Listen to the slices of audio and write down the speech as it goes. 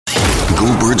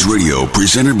Go Birds Radio,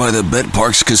 presented by the Bet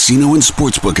Parks Casino and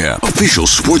Sportsbook app. Official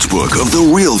sportsbook of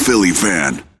the real Philly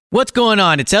fan. What's going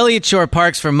on? It's Elliott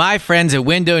Shore-Parks from my friends at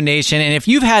Window Nation, and if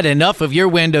you've had enough of your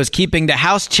windows keeping the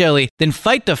house chilly, then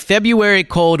fight the February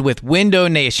cold with Window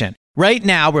Nation. Right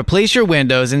now, replace your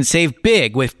windows and save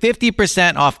big with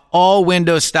 50% off all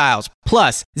window styles,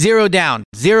 plus 0 down,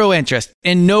 0 interest,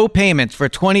 and no payments for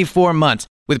 24 months.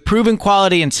 With proven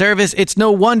quality and service, it's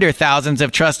no wonder thousands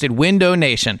have trusted Window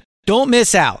Nation. Don't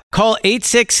miss out. Call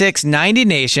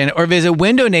 866-90NATION or visit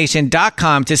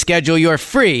windownation.com to schedule your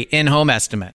free in-home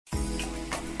estimate.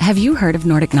 Have you heard of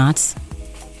Nordic Knots?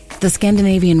 The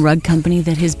Scandinavian rug company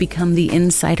that has become the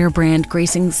insider brand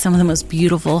gracing some of the most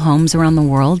beautiful homes around the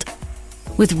world.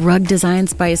 With rug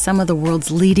designs by some of the world's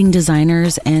leading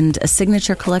designers and a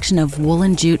signature collection of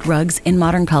woolen jute rugs in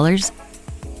modern colors.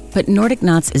 But Nordic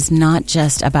Knots is not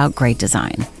just about great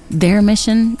design. Their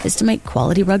mission is to make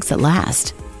quality rugs that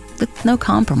last, with no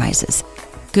compromises.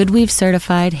 Good Weave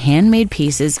certified, handmade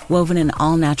pieces woven in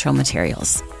all natural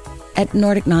materials. At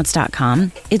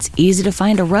NordicKnots.com, it's easy to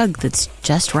find a rug that's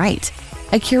just right.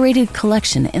 A curated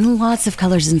collection in lots of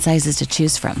colors and sizes to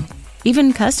choose from.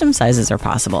 Even custom sizes are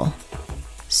possible.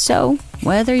 So,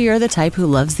 whether you're the type who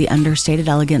loves the understated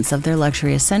elegance of their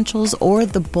luxury essentials or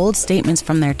the bold statements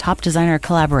from their top designer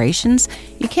collaborations,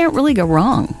 you can't really go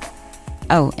wrong.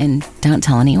 Oh, and don't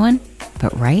tell anyone,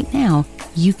 but right now,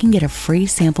 you can get a free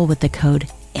sample with the code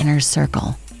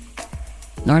INNERCIRCLE.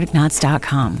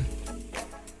 NordicKnots.com.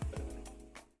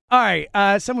 All right,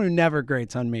 someone who never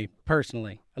grates on me,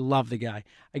 personally. I love the guy.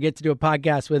 I get to do a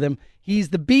podcast with him. He's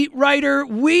the beat writer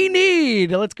we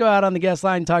need. Let's go out on the guest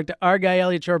line and talk to our guy,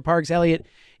 Elliott Shore-Parks. Elliott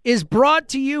is brought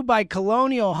to you by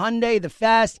Colonial Hyundai, the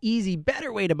fast, easy,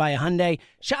 better way to buy a Hyundai.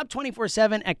 Shop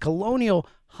 24/7 at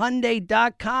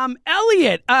colonialhyundai.com.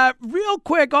 Elliott, real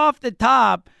quick off the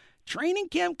top, training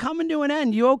camp coming to an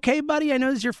end. You okay, buddy? I know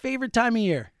this is your favorite time of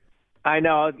year. I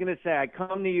know. I was going to say, I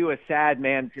come to you a sad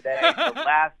man today. The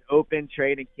last open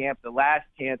training camp, the last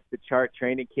chance to chart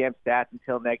training camp stats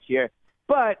until next year.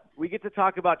 But we get to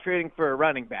talk about trading for a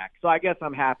running back, so I guess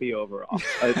I'm happy overall.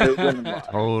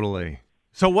 Totally.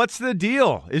 So what's the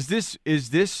deal? Is this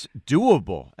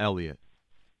doable, Elliott?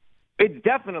 It's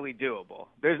definitely doable.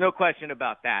 There's no question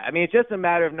about that. I mean, it's just a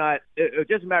matter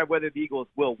of whether the Eagles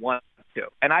will want to,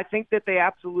 and I think that they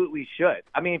absolutely should.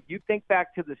 I mean, if you think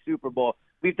back to the Super Bowl,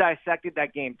 we've dissected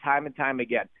that game time and time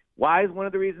again. Why is one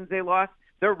of the reasons they lost?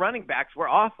 Their running backs were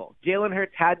awful. Jalen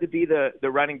Hurts had to be the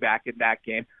running back in that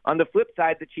game. On the flip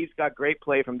side, the Chiefs got great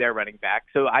play from their running back,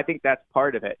 so I think that's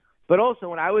part of it. But also,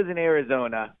 when I was in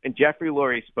Arizona and Jeffrey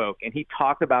Lurie spoke and he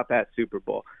talked about that Super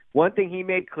Bowl, one thing he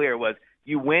made clear was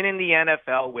you win in the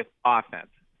NFL with offense.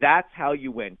 That's how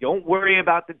you win. Don't worry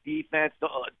about the defense.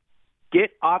 Get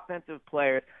offensive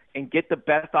players and get the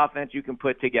best offense you can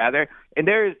put together. And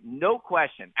there is no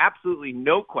question, absolutely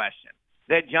no question,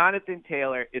 that Jonathan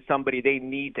Taylor is somebody they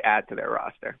need to add to their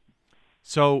roster.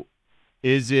 So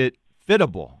is it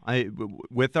fittable?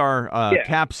 With our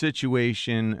cap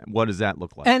situation, what does that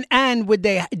look like? And would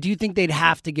they? Do you think they'd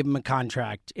have to give him a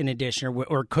contract in addition,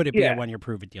 or could it be a one-year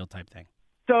prove-it deal type thing?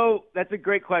 So that's a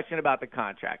great question about the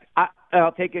contract.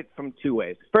 I'll take it from two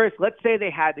ways. First, let's say they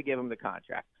had to give him the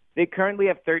contract. They currently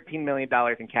have $13 million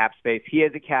in cap space. He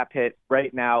has a cap hit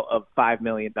right now of $5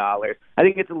 million. I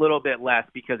think it's a little bit less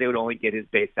because they would only get his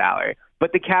base salary.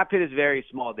 But the cap hit is very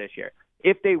small this year.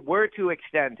 If they were to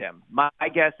extend him, my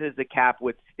guess is the cap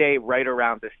would stay right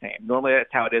around the same. Normally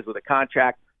that's how it is with a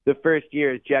contract. The first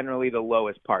year is generally the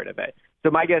lowest part of it.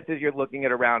 So my guess is you're looking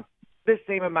at around the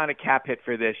same amount of cap hit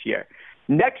for this year.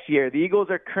 Next year, the Eagles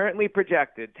are currently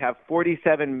projected to have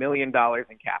 $47 million in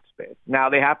cap space. Now,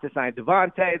 they have to sign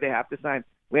Devontae, they have to sign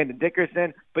Landon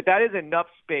Dickerson, but that is enough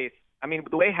space. I mean,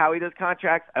 the way Howie does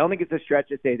contracts, I don't think it's a stretch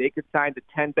to say they could sign the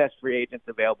 10 best free agents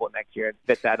available next year and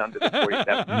fit that under the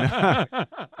 47.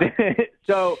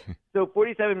 So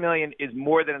 $47 million is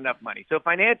more than enough money. So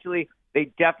financially,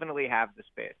 they definitely have the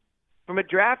space. From a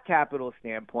draft capital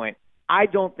standpoint, I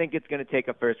don't think it's going to take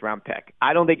a first-round pick.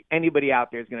 I don't think anybody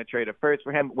out there is going to trade a first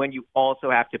for him when you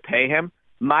also have to pay him.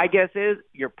 My guess is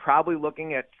you're probably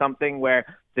looking at something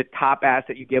where the top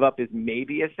asset you give up is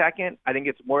maybe a second. I think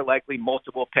it's more likely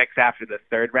multiple picks after the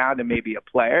third round and maybe a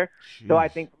player. Jeez. So I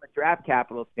think from a draft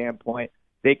capital standpoint,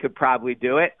 they could probably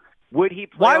do it. Would he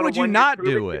play? Why would you not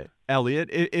do it, Elliott?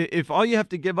 If all you have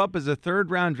to give up is a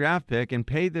third-round draft pick and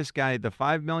pay this guy the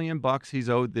 $5 million he's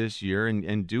owed this year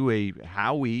and do a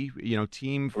Howie,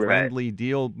 team-friendly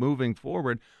deal moving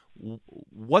forward,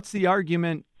 what's the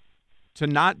argument to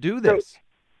not do this?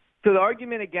 So the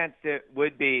argument against it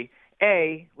would be,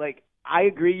 A, like, I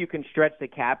agree you can stretch the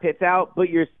cap hits out, but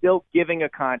you're still giving a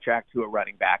contract to a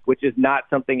running back, which is not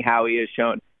something Howie has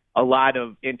shown a lot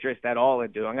of interest at all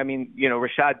in doing. I mean,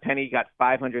 Rashad Penny got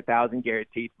 $500,000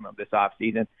 guaranteed from him this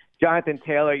offseason. Jonathan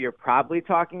Taylor, you're probably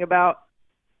talking about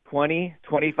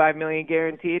 $25 million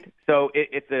guaranteed. So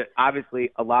it's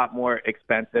obviously a lot more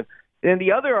expensive. Then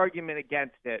the other argument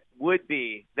against it would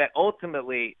be that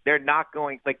ultimately they're not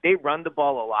going – like they run the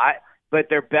ball a lot, but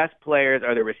their best players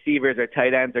are the receivers or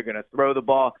tight ends. They're going to throw the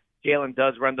ball. Jalen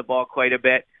does run the ball quite a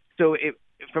bit. So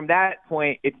from that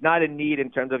point, it's not a need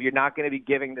in terms of you're not going to be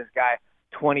giving this guy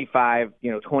 25,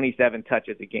 27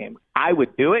 touches a game. I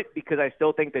would do it because I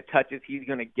still think the touches he's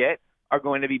going to get are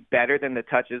going to be better than the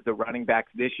touches the running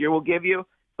backs this year will give you.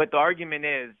 But the argument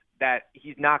is that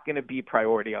he's not going to be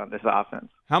priority on this offense.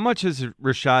 How much has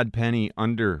Rashad Penny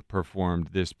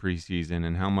underperformed this preseason,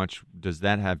 and how much does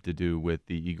that have to do with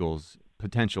the Eagles'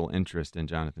 potential interest in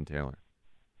Jonathan Taylor?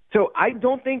 So I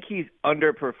don't think he's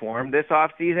underperformed this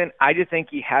offseason. I just think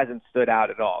he hasn't stood out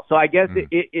at all. So I guess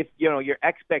if your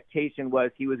expectation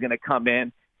was he was going to come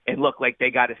in and look like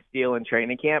they got a steal in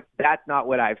training camp, that's not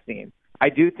what I've seen. I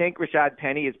do think Rashad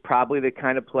Penny is probably the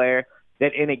kind of player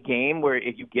that in a game where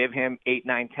if you give him 8,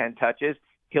 9, 10 touches,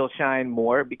 he'll shine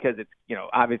more because it's,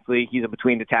 obviously he's a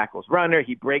between the tackles runner.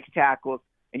 He breaks tackles,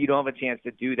 and you don't have a chance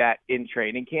to do that in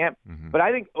training camp. Mm-hmm. But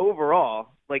I think overall,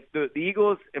 like the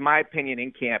Eagles, in my opinion,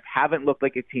 in camp haven't looked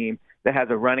like a team that has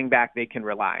a running back they can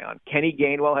rely on. Kenny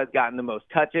Gainwell has gotten the most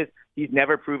touches. He's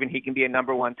never proven he can be a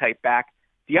number one type back.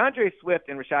 DeAndre Swift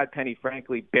and Rashad Penny,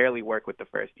 frankly, barely work with the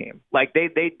first team. Like they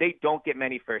don't get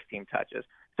many first team touches.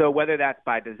 So whether that's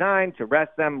by design to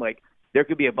rest them, like there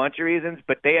could be a bunch of reasons,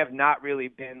 but they have not really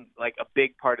been like a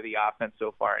big part of the offense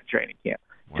so far in training camp.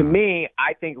 Wow. To me,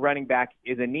 I think running back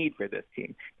is a need for this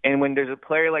team. And when there's a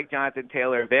player like Jonathan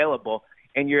Taylor available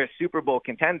and you're a Super Bowl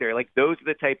contender, like those are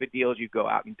the type of deals you go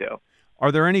out and do. Are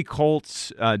there any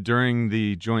Colts during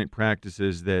the joint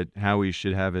practices that Howie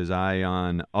should have his eye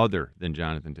on other than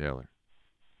Jonathan Taylor?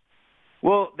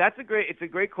 Well, it's a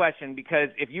great question because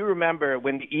if you remember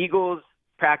when the Eagles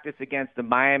practiced against the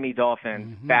Miami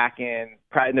Dolphins back in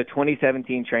the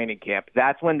 2017 training camp,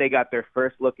 that's when they got their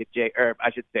first look at an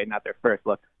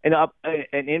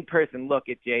in-person look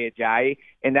at Jay Ajayi,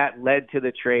 and that led to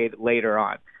the trade later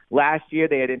on. Last year,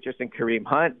 they had interest in Kareem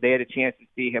Hunt. They had a chance to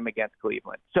see him against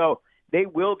Cleveland. So they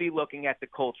will be looking at the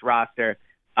Colts roster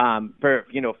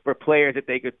for players that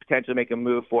they could potentially make a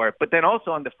move for. But then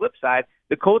also on the flip side,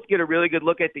 the Colts get a really good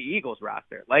look at the Eagles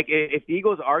roster. Like if the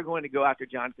Eagles are going to go after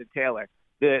Jonathan Taylor,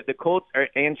 the Colts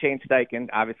and Shane Steichen,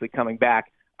 obviously coming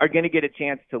back, are going to get a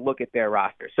chance to look at their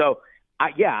roster. So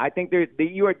I think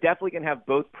you are definitely going to have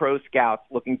both pro scouts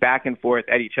looking back and forth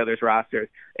at each other's rosters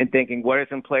and thinking, what are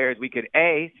some players we could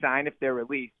A, sign if they're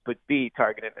released, but B,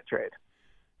 target in the trade.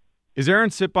 Is Aaron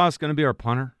Sitbos going to be our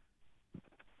punter?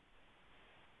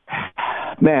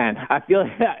 Man, I feel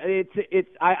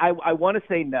I want to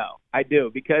say no. I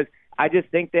do, because I just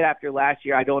think that after last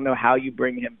year, I don't know how you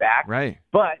bring him back. Right.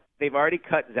 But they've already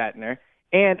cut Zettner,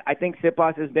 and I think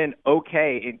Sitbos has been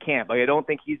okay in camp. Like I don't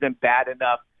think he's been bad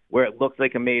enough where it looks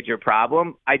like a major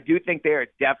problem. I do think they are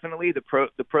definitely the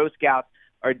pro scouts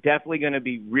are definitely going to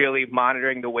be really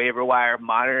monitoring the waiver wire,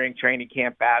 monitoring training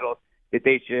camp battles that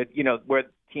they should, where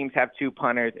teams have two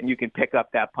punters and you can pick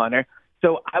up that punter.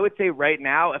 So I would say right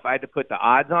now, if I had to put the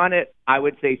odds on it, I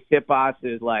would say Sitbos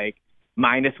is like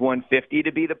minus 150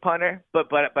 to be the punter.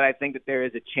 But I think that there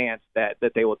is a chance that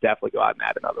they will definitely go out and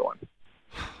add another one.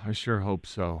 I sure hope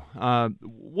so.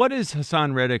 What is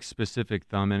Hassan Reddick's specific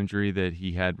thumb injury that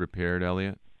he had repaired,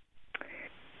 Elliot?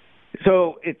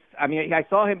 So I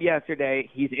saw him yesterday.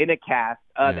 He's in a cast.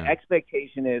 The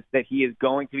expectation is that he is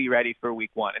going to be ready for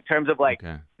week 1. In terms of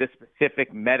the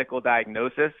specific medical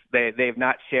diagnosis, they've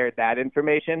not shared that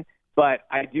information, but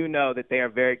I do know that they are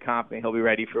very confident he'll be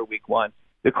ready for week 1.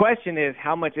 The question is,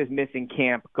 how much is missing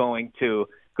camp going to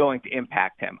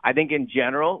impact him? I think in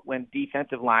general, when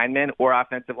defensive linemen or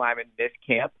offensive linemen miss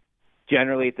camp,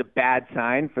 generally it's a bad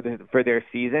sign for their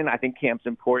season. I think camp's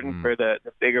important for the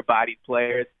bigger bodied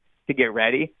players to get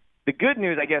ready. The good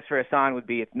news, I guess, for Hassan would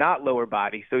be it's not lower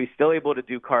body, so he's still able to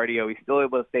do cardio. He's still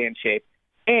able to stay in shape.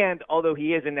 And although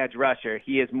he is an edge rusher,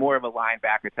 he is more of a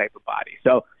linebacker type of body.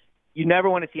 So you never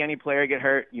want to see any player get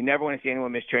hurt. You never want to see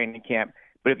anyone miss training camp.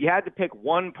 But if you had to pick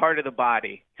one part of the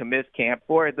body to miss camp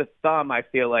for, the thumb, I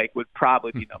feel like, would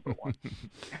probably be number one.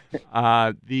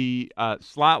 The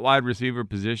slot wide receiver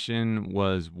position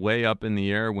was way up in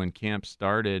the air when camp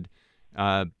started.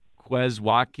 Quez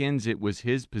Watkins, it was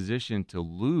his position to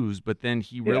lose, but then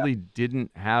he really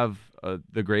didn't have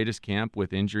the greatest camp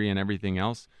with injury and everything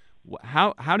else.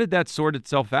 How did that sort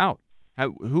itself out?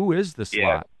 Who is the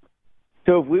slot?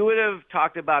 So if we would have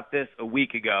talked about this a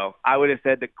week ago, I would have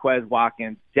said that Quez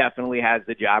Watkins definitely has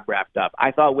the job wrapped up. I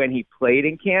thought when he played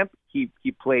in camp, he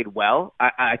played well.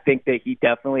 I think that he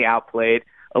definitely outplayed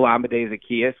Olamide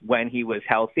Zaccheaus when he was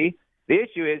healthy. The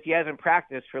issue is he hasn't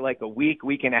practiced for like a week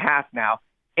and a half now,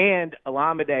 and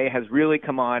Olamide has really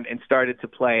come on and started to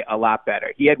play a lot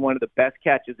better. He had one of the best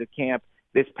catches of camp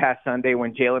this past Sunday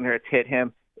when Jalen Hurts hit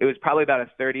him. It was probably about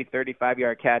a 30,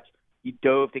 35-yard catch. He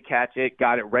dove to catch it,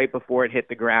 got it right before it hit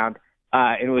the ground,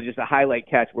 and it was just a highlight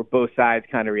catch where both sides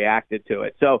kind of reacted to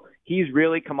it. So he's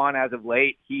really come on as of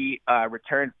late. He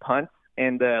returned punts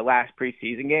in the last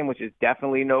preseason game, which is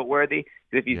definitely noteworthy.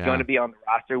 If he's going to be on the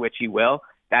roster, which he will,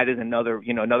 that is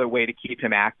another way to keep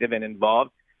him active and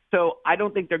involved. So I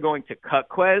don't think they're going to cut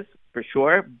Quez for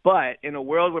sure, but in a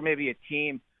world where maybe a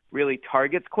team really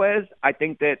targets Quez, I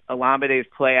think that Olamide's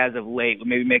play as of late would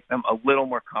maybe make them a little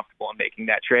more comfortable in making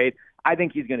that trade. I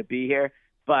think he's going to be here,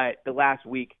 but the last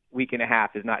week and a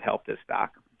half has not helped his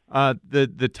stock.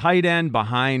 The tight end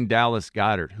behind Dallas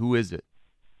Goedert, who is it?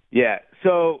 Yeah,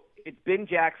 so it's been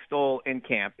Jack Stoll in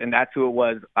camp, and that's who it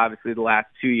was obviously the last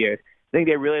 2 years. I think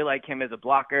they really like him as a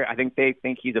blocker. I think they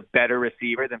think he's a better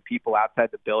receiver than people outside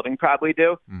the building probably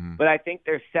do. Mm-hmm. But I think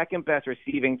their second best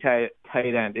receiving tight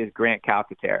end is Grant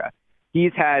Calcaterra.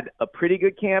 He's had a pretty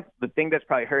good camp. The thing that's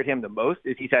probably hurt him the most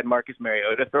is he's had Marcus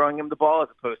Mariota throwing him the ball as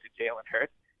opposed to Jalen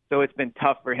Hurts. So it's been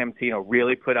tough for him to,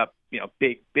 really put up,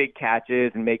 big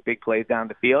catches and make big plays down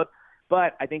the field.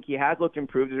 But I think he has looked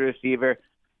improved as a receiver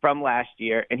from last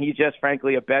year, and he's just,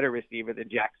 frankly, a better receiver than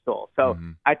Jack Stoll. So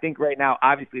I think right now,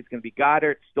 obviously, it's going to be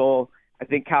Goddard, Stoll. I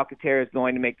think Calcaterra is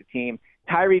going to make the team.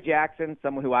 Tyree Jackson,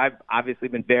 someone who I've obviously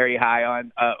been very high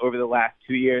on over the last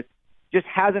 2 years, just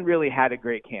hasn't really had a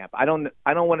great camp. I don't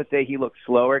want to say he looks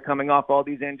slower coming off all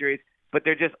these injuries, but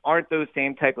there just aren't those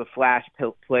same type of flash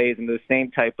plays and those same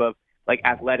type of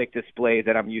athletic displays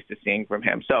that I'm used to seeing from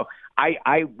him. So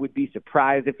I would be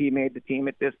surprised if he made the team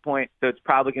at this point. So it's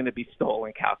probably going to be Stoll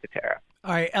and Calcaterra.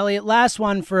 All right, Elliot, last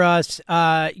one for us.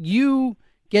 You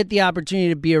get the opportunity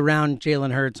to be around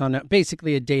Jalen Hurts on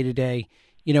basically a day-to-day,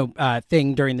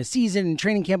 thing during the season and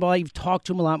training camp. You've talked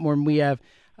to him a lot more than we have.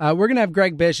 We're going to have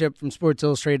Greg Bishop from Sports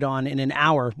Illustrated on in 1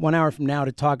 hour from now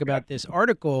to talk about this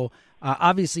article.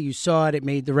 Obviously, you saw it. It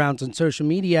made the rounds on social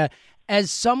media. As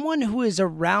someone who is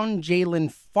around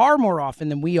Jalen far more often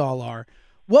than we all are,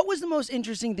 what was the most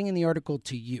interesting thing in the article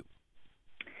to you?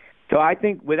 So I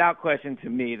think, without question, to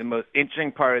me, the most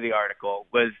interesting part of the article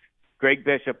was Greg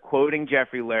Bishop quoting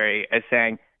Jeffrey Lurie as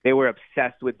saying they were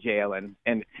obsessed with Jalen,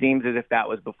 and it seems as if that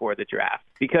was before the draft.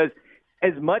 Because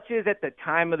as much as at the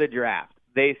time of the draft,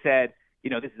 they said,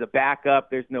 this is a backup.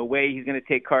 There's no way he's going to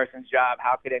take Carson's job.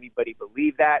 How could anybody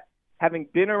believe that? Having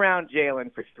been around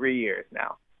Jalen for 3 years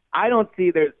now, I don't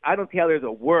see how there's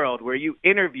a world where you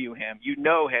interview him, you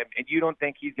know him, and you don't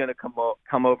think he's going to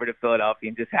come over to Philadelphia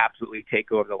and just absolutely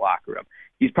take over the locker room.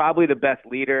 He's probably the best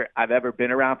leader I've ever been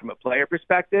around from a player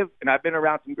perspective, and I've been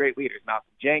around some great leaders,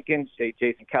 Malcolm Jenkins,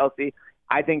 Jason Kelsey.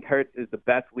 I think Hurts is the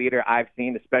best leader I've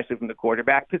seen, especially from the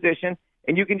quarterback position,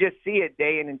 and you can just see it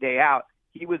day in and day out.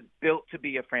 He was built to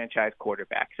be a franchise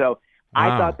quarterback. So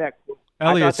wow. I thought that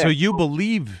Elliot, so you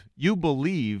believe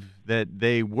that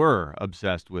they were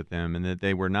obsessed with him and that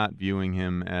they were not viewing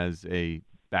him as a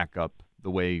backup the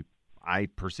way I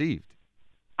perceived?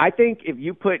 I think if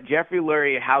you put Jeffrey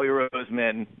Lurie and Howie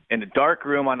Roseman in a dark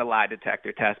room on a lie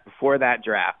detector test before that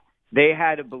draft, they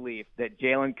had a belief that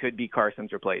Jalen could be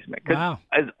Carson's replacement. Wow.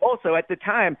 As also at the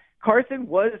time, Carson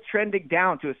was trending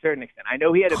down to a certain extent. I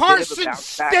know he had a bit of a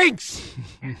bounce back. Carson stinks!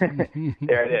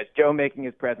 There it is. Joe making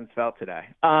his presence felt today.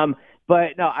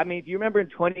 But no, I mean, if you remember in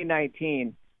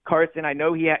 2019, Carson, I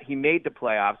know he made the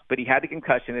playoffs, but he had the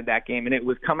concussion in that game, and it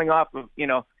was coming off of,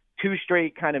 2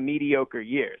 straight kind of mediocre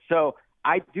years. So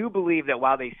I do believe that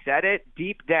while they said it,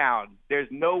 deep down, there's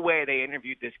no way they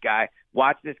interviewed this guy,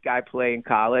 watched this guy play in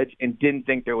college, and didn't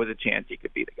think there was a chance he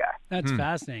could be the guy. That's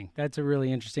fascinating. That's a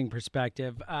really interesting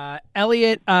perspective.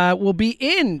 Elliot will be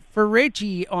in for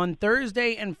Richie on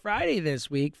Thursday and Friday this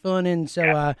week, filling in.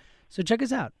 So check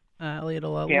us out. Elliot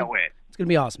will can't wait. It's going to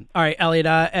be awesome. All right, Elliot,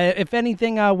 if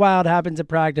anything wild happens at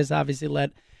practice, obviously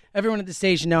let everyone at the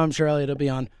station know. I'm sure Elliot will be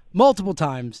on multiple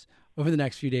times over the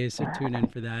next few days, so tune in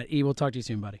for that. We'll talk to you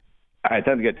soon, buddy. All right,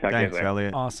 sounds good. Thanks,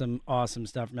 Elliot. Awesome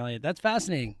stuff from Elliot. That's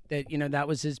fascinating that, that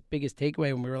was his biggest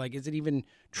takeaway when we were like, is it even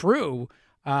true?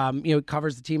 It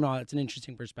covers the team and all. It's an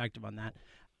interesting perspective on that.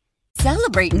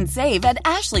 Celebrate and save at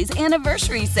Ashley's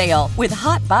Anniversary Sale. With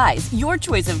Hot Buys, your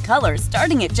choice of colors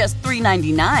starting at just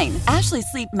 $3.99. Ashley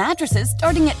Sleep mattresses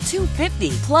starting at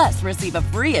 $2.50. Plus, receive a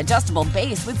free adjustable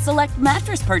base with select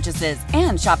mattress purchases.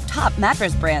 And shop top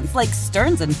mattress brands like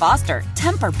Stearns & Foster,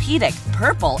 Tempur-Pedic,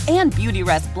 Purple, and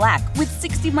Beautyrest Black with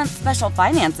 60-month special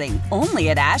financing.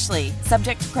 Only at Ashley.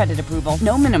 Subject to credit approval.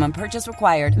 No minimum purchase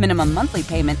required. Minimum monthly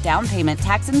payment, down payment,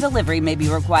 tax, and delivery may be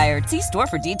required. See store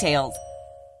for details.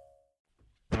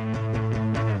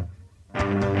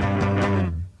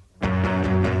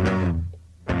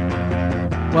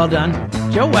 Well done.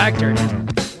 Joe Wachter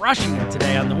just crushing it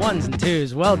today on the ones and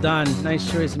twos. Well done.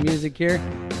 Nice choice of music here,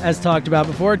 as talked about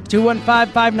before.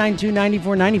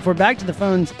 215-592-9494. Back to the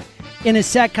phones in a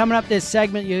sec. Coming up this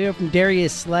segment, you'll hear from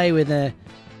Darius Slay with a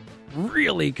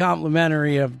really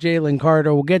complimentary of Jalen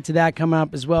Carter. We'll get to that coming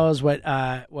up, as well as what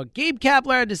Gabe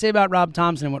Kapler had to say about Rob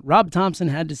Thompson and what Rob Thompson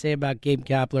had to say about Gabe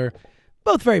Kapler.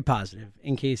 Both very positive,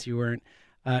 in case you weren't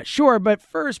sure. But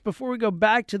first, before we go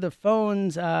back to the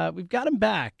phones, we've got him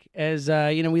back. As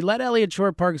we let Elliot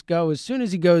Shorr-Parks go. As soon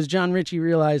as he goes, John Ritchie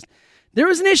realized there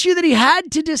was an issue that he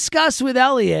had to discuss with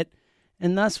Elliot,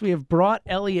 and thus we have brought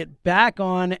Elliot back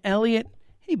on. Elliot,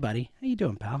 hey, buddy. How you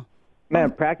doing, pal?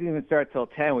 Man, practice didn't start till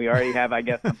 10. We already have, I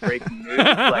guess, some breaking news.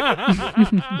 What's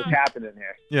happening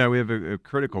here? Yeah, we have a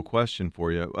critical question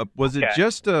for you. Was it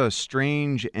just a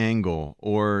strange angle,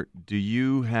 or do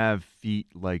you have feet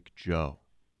like Joe?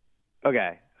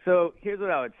 Okay, so here's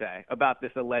what I would say about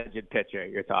this alleged picture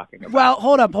you're talking about. Well,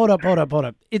 hold up.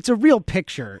 It's a real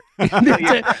picture.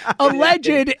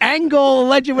 Alleged angle,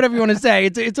 alleged whatever you want to say.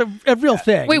 It's a real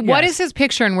thing. Wait, what is his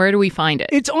picture and where do we find it?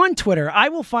 It's on Twitter. I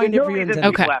will find it for you. Okay.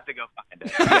 People have to go find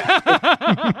it.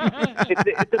 Yeah.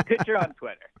 It's a picture on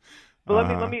Twitter.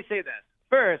 But let me say this.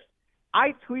 First,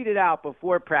 I tweeted out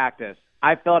before practice,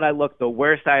 I felt I looked the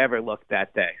worst I ever looked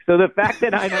that day. So the fact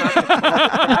that I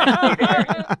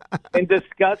know and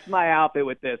discuss my outfit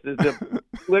with this is the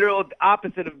literal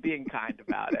opposite of being kind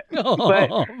about it.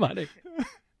 Buddy.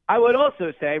 I would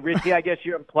also say, Richie, I guess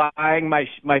you're implying my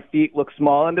feet look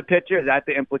small in the picture. Is that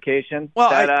the implication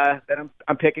that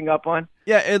I'm picking up on?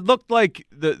 Yeah, it looked like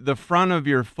the front of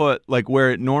your foot, like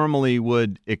where it normally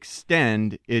would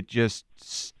extend, it just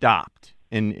stopped.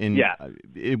 And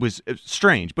it was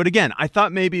strange. But again, I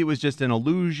thought maybe it was just an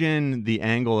illusion, the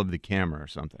angle of the camera or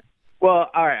something. Well,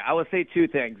 all right. I will say two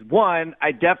things. One,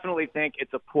 I definitely think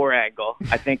it's a poor angle.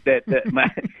 I think that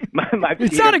my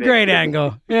it's not a great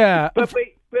angle. Yeah. But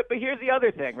here's the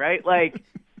other thing, right? Like,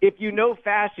 if you know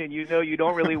fashion, you know you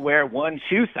don't really wear one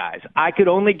shoe size. I could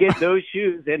only get those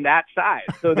shoes in that size,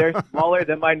 so they're smaller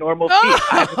than my normal feet.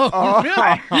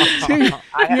 I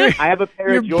have a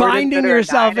pair of Jordans. You're binding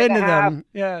yourself into them.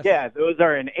 Yeah, those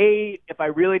are an 8. If I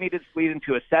really needed to squeeze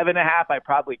into a 7.5, I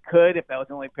probably could if that was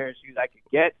the only pair of shoes I could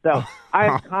get. So I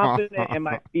am confident in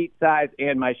my feet size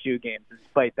and my shoe game,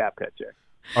 despite that picture.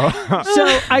 So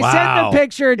I sent the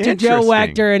picture to Joe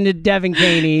Wachter and to Devin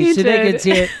Caney so they could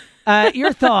see it.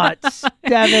 Your thoughts,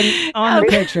 Devin, on the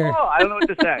picture? I don't know what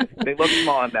to say. They look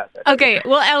small on that picture. Okay,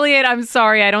 well, Elliot, I'm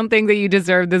sorry. I don't think that you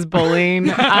deserve this bullying.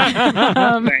 But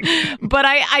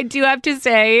I do have to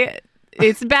say,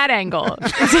 it's a bad angle.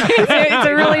 It's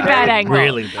a really bad angle.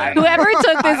 Really bad. Whoever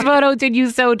took this photo did you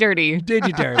so dirty. Did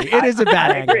you dirty? It is a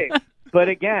bad angle. Agree. But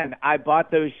again, I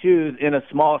bought those shoes in a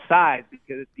small size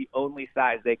because it's the only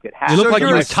size they could have. You look like you're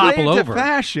you would a slave topple to over.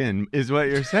 Fashion is what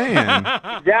you're saying.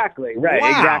 Exactly. Right.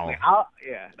 Wow. Exactly.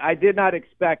 I did not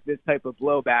expect this type of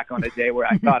blowback on a day where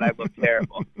I thought I looked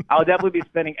terrible. I'll definitely be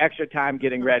spending extra time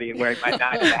getting ready and wearing my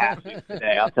 9.5 shoes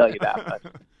today. I'll tell you that much.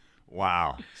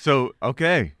 Wow. So,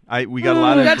 okay. We got a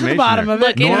lot of got to information the bottom there. of it.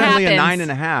 Look, Normally a happens.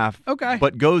 9.5, Okay.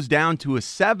 but goes down to a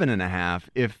 7.5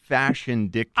 if fashion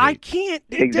dictates. I can't.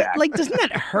 Exactly. Doesn't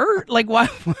that hurt? Like, why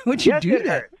would you Yes, do it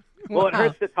that? hurts. Well, it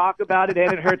hurts to talk about it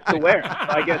and it hurts to wear it. So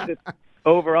I guess it's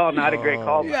overall not a great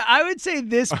call. Yeah, I would say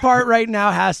this part right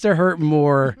now has to hurt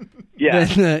more Yeah.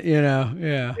 than the,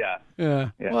 Yeah.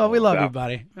 Well, we love you,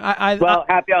 buddy.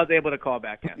 Happy I was able to call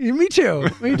back in. Me too.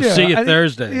 Me too. See you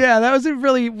Thursday. Yeah, that was a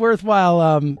really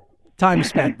worthwhile time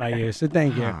spent by you. So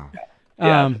thank you. Wow.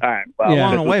 All right. Well, I'm Yeah.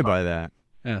 blown away by that.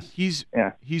 Yes. He's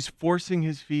forcing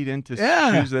his feet into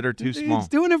Yeah. shoes that are too small. It's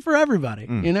doing it for everybody.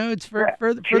 You know, it's for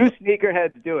the True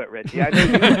sneakerheads do it, Richie. I know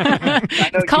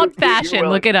It's called fashion.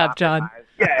 Look it up, John.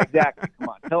 Yeah, exactly. Come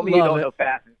on. Tell me you don't know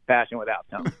fashion without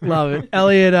telling me. Love it.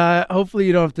 Elliot, hopefully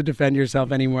you don't have to defend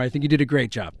yourself anymore. I think you did a great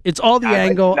job. It's all the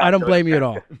angle. I don't blame you at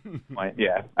all.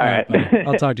 Yeah. All right. Buddy.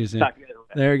 I'll talk to you soon. Talk to you later.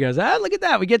 There he goes. Look at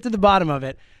that. We get to the bottom of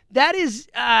it. That is,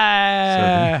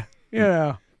 I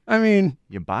mean,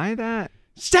 You buy that?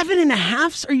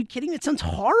 7.5s? Are you kidding? It sounds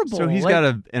horrible. So he's got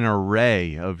an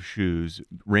array of shoes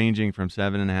ranging from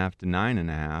 7.5 to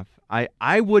 9.5.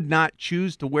 I would not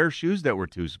choose to wear shoes that were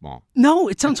too small. No,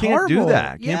 it sounds horrible. horrible. Do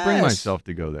that. Can't bring myself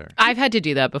to go there. I've had to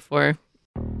do that before.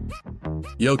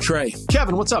 Yo, Trey.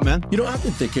 Kevin, what's up, man? You know, I've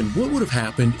been thinking, what would have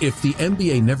happened if the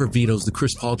NBA never vetoes the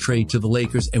Chris Paul trade to the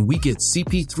Lakers and we get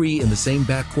CP3 in the same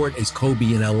backcourt as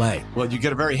Kobe in LA? Well, you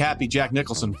get a very happy Jack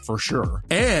Nicholson, for sure.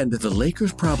 And the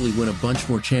Lakers probably win a bunch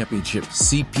more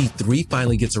championships. CP3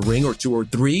 finally gets a ring or 2 or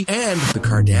 3, and the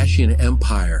Kardashian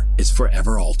empire is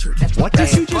forever altered. What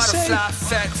did you just say?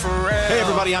 Hey,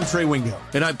 everybody, I'm Trey Wingo.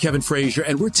 And I'm Kevin Frazier,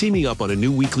 and we're teaming up on a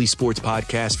new weekly sports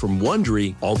podcast from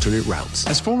Wondery, Alternate Routes.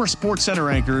 As former Sports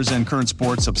Center anchors and current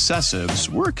sports obsessives,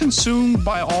 we're consumed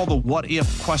by all the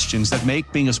what-if questions that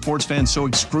make being a sports fan so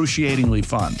excruciatingly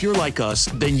fun. If you're like us,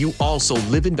 then you also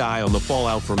live and die on the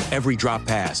fallout from every drop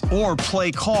pass. Or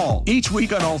play call. Each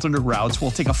week on Alternate Routes,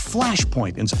 we'll take a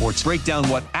flashpoint in sports, break down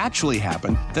what actually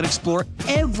happened, then explore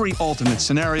every alternate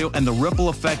scenario and the ripple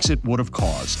effects it would have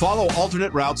caused. Follow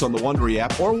Alternate Routes on the Wondery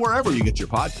app or wherever you get your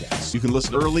podcasts. You can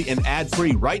listen early and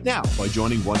ad-free right now by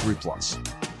joining Wondery Plus.